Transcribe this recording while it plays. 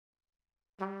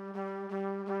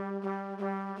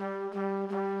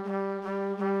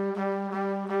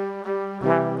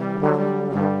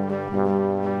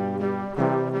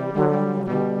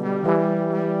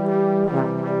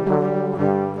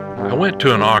went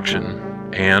to an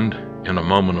auction and, in a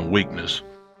moment of weakness,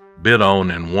 bid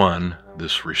on and won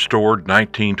this restored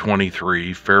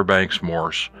 1923 Fairbanks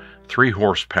Morse 3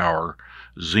 horsepower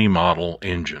Z model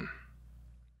engine.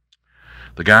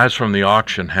 The guys from the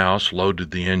auction house loaded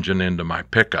the engine into my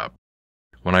pickup.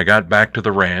 When I got back to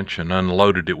the ranch and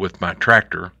unloaded it with my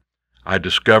tractor, I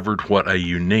discovered what a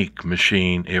unique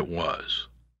machine it was.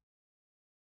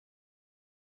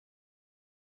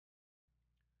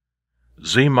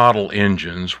 Z-model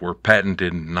engines were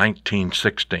patented in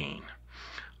 1916.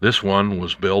 This one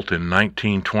was built in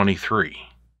 1923.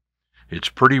 It's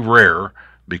pretty rare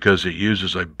because it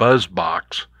uses a buzz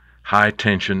box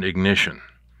high-tension ignition.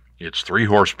 It's 3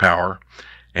 horsepower,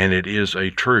 and it is a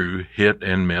true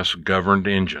hit-and-miss governed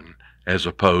engine as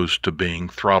opposed to being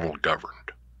throttle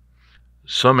governed.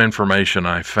 Some information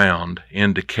I found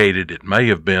indicated it may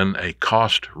have been a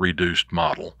cost-reduced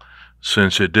model,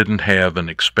 since it didn't have an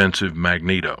expensive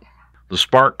magneto. The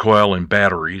spark coil and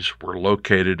batteries were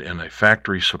located in a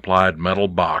factory-supplied metal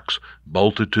box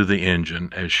bolted to the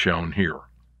engine as shown here.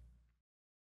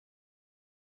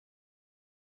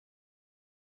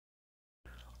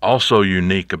 Also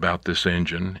unique about this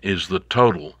engine is the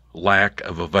total lack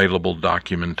of available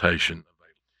documentation.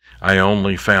 I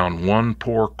only found one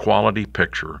poor quality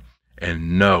picture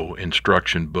and no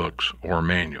instruction books or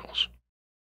manuals.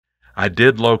 I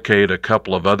did locate a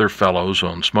couple of other fellows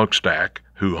on Smokestack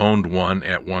who owned one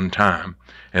at one time,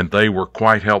 and they were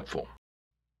quite helpful.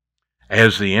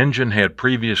 As the engine had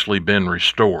previously been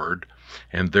restored,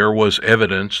 and there was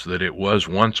evidence that it was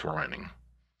once running,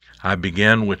 I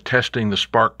began with testing the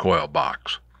spark coil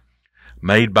box.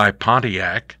 Made by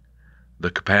Pontiac,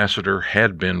 the capacitor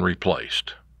had been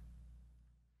replaced.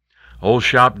 Old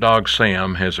Shop Dog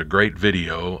Sam has a great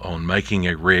video on making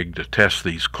a rig to test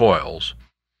these coils,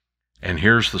 and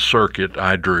here's the circuit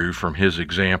I drew from his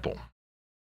example.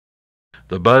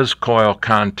 The buzz coil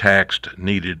contacts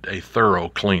needed a thorough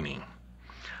cleaning.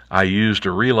 I used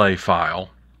a relay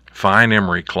file, fine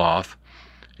emery cloth,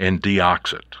 and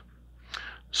deoxit.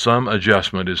 Some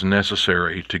adjustment is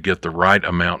necessary to get the right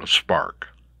amount of spark.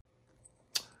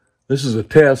 This is a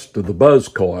test of the buzz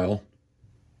coil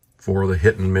for the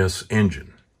hit-and-miss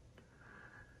engine.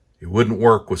 It wouldn't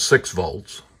work with 6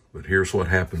 volts, but here's what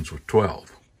happens with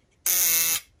 12.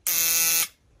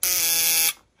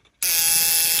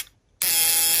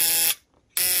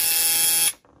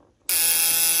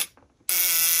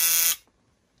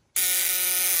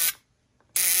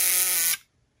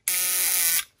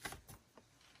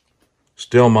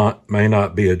 Still may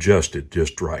not be adjusted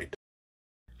just right.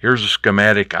 Here's a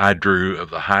schematic I drew of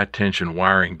the high-tension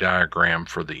wiring diagram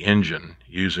for the engine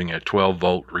using a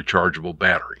 12-volt rechargeable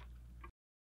battery.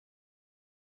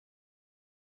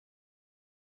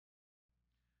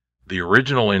 The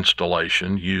original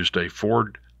installation used a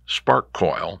Ford spark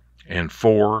coil and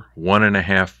 4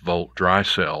 1.5-volt dry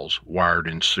cells wired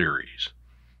in series.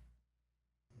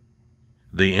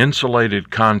 The insulated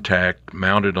contact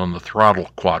mounted on the throttle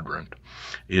quadrant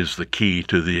is the key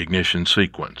to the ignition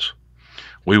sequence.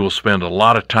 We will spend a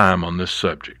lot of time on this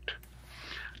subject.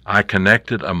 I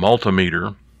connected a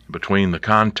multimeter between the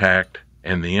contact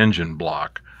and the engine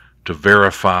block to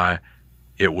verify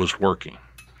it was working.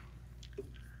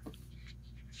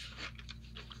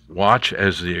 Watch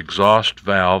as the exhaust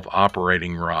valve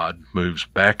operating rod moves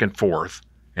back and forth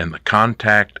and the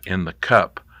contact in the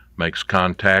cup makes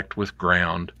contact with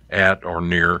ground at or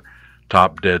near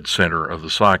top dead center of the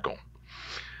cycle.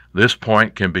 This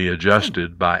point can be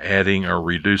adjusted by adding or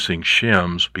reducing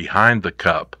shims behind the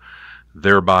cup,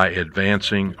 thereby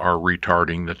advancing or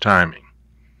retarding the timing.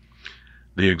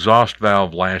 The exhaust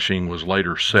valve lashing was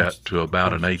later set to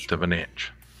about 1/8 of an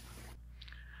inch.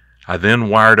 I then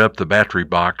wired up the battery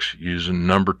box using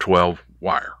number 12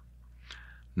 wire.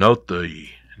 Note the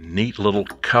neat little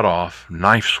cutoff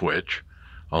knife switch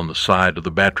on the side of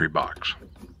the battery box.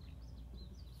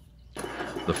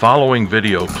 The following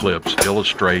video clips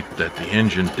illustrate that the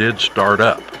engine did start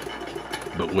up,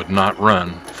 but would not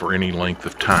run for any length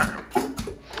of time.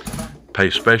 Pay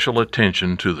special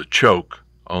attention to the choke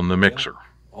on the mixer.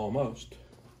 Almost.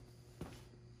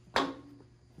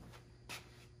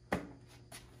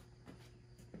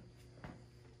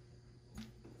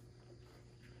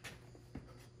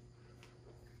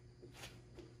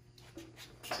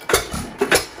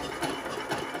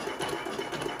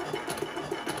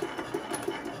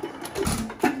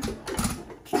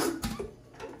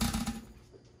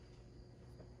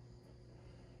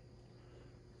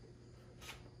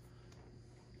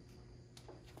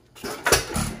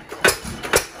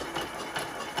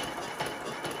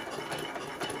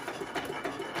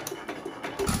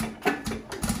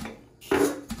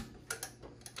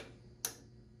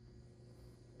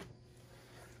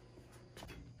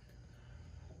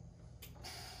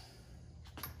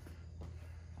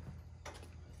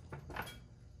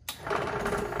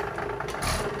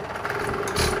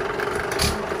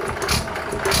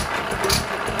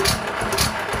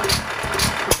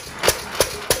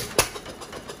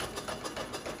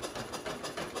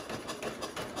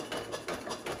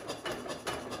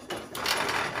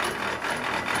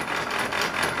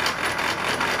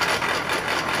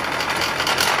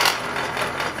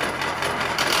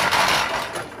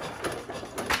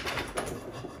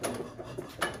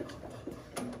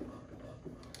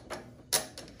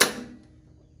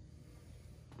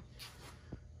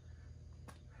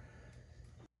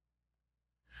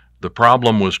 The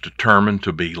problem was determined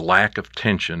to be lack of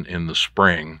tension in the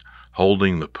spring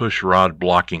holding the push rod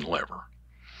blocking lever.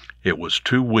 It was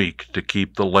too weak to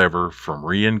keep the lever from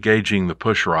re-engaging the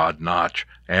push rod notch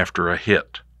after a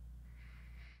hit.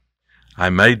 I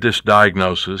made this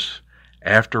diagnosis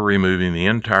after removing the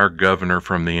entire governor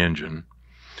from the engine,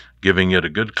 giving it a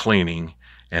good cleaning,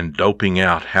 and doping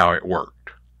out how it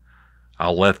worked.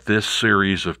 I'll let this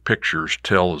series of pictures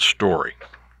tell the story.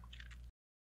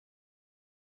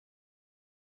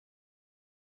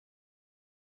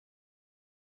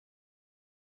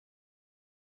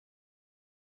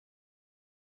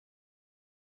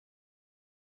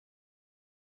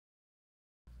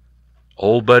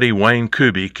 Old buddy Wayne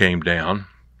Kuby came down,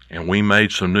 and we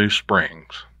made some new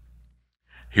springs.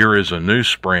 Here is a new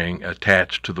spring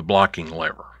attached to the blocking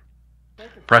lever.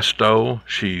 Presto,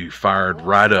 she fired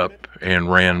right up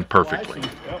and ran perfectly. Be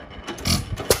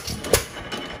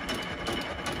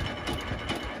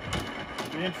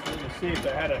interesting to see if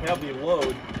it had a heavy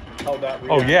load, how that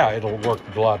reacts. Oh yeah, it'll work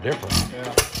a lot different.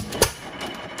 Yeah.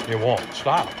 It won't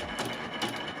stop.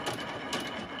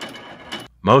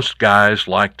 Most guys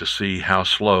like to see how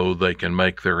slow they can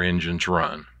make their engines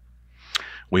run.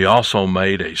 We also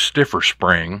made a stiffer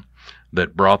spring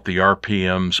that brought the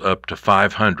RPMs up to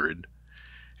 500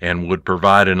 and would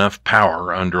provide enough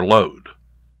power under load.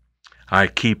 I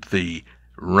keep the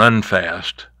Run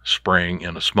Fast spring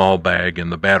in a small bag in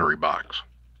the battery box.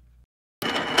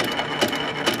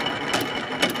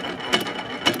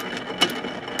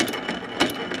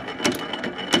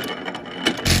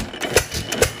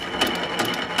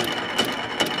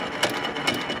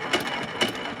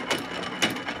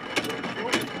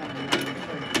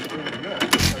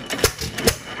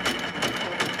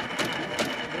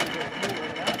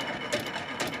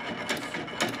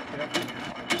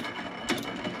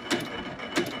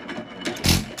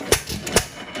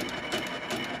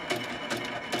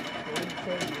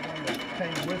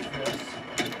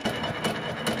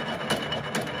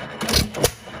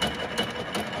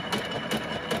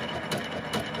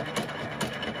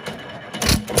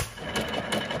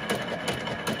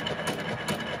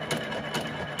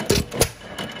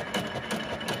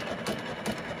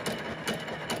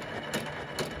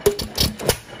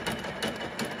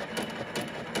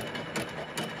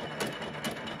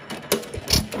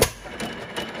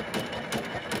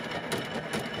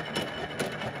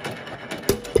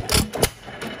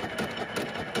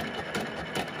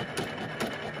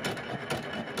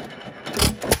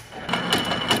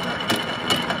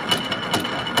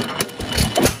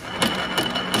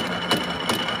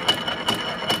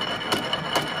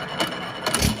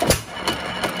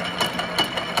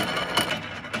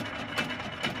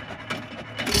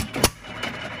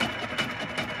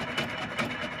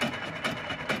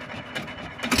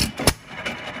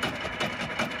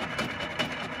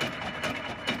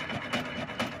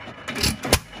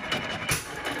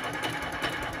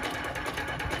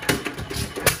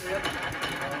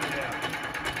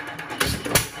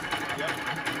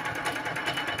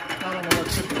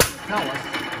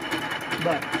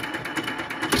 But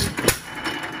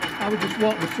I was just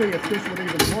wanting to see if this would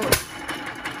even work.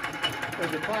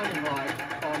 There's a timing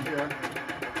light on here.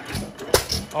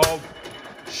 Oh,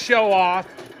 show off.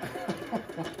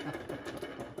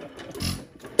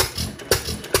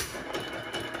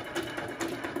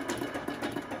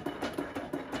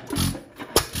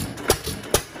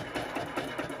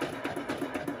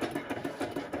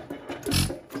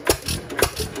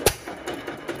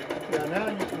 Yeah, now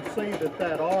you can see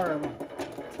that arm.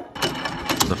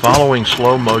 The following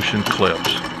slow motion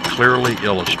clips clearly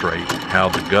illustrate how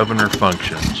the governor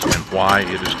functions and why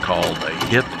it is called a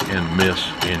hit and miss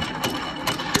engine.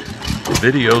 The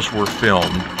videos were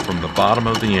filmed from the bottom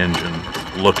of the engine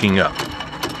looking up.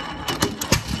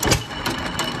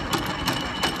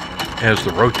 As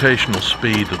the rotational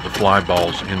speed of the fly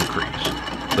balls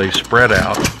increase, they spread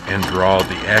out and draw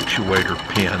the actuator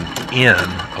pin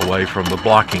in away from the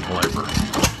blocking lever,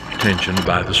 tensioned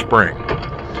by the spring,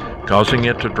 causing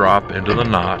it to drop into the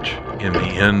notch in the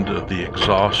end of the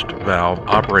exhaust valve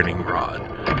operating rod,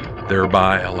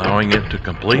 thereby allowing it to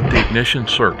complete the ignition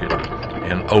circuit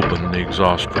and open the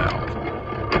exhaust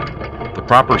valve. The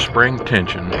proper spring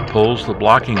tension pulls the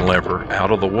blocking lever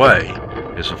out of the way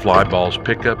as the fly balls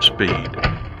pick up speed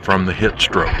from the hit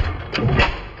stroke.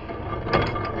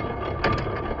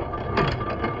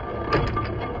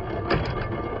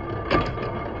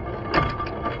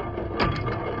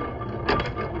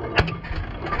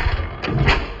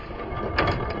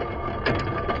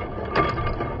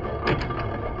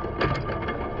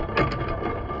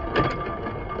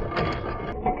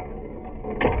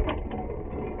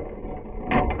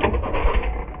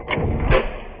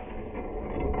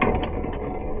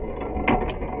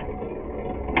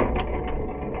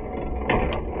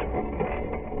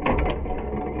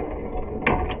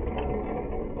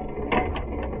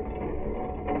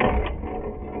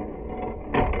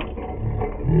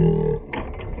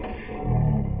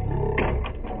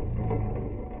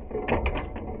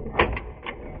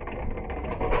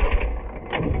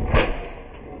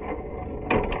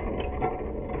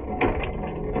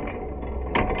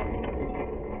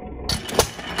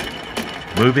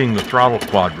 Moving the throttle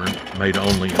quadrant made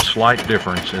only a slight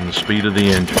difference in the speed of the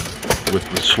engine with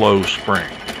the slow spring.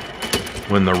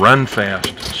 When the run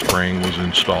fast spring was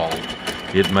installed,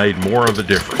 it made more of a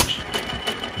difference.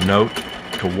 Note,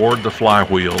 toward the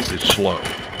flywheel is slow.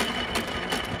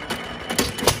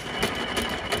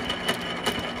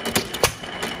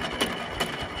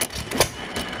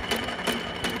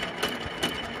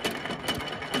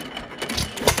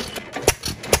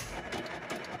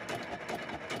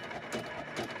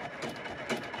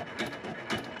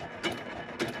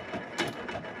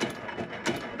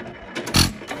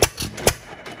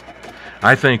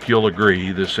 I think you'll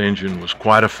agree this engine was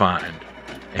quite a find,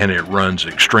 and it runs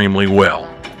extremely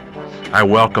well. I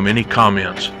welcome any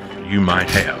comments you might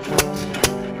have.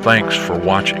 Thanks for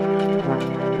watching.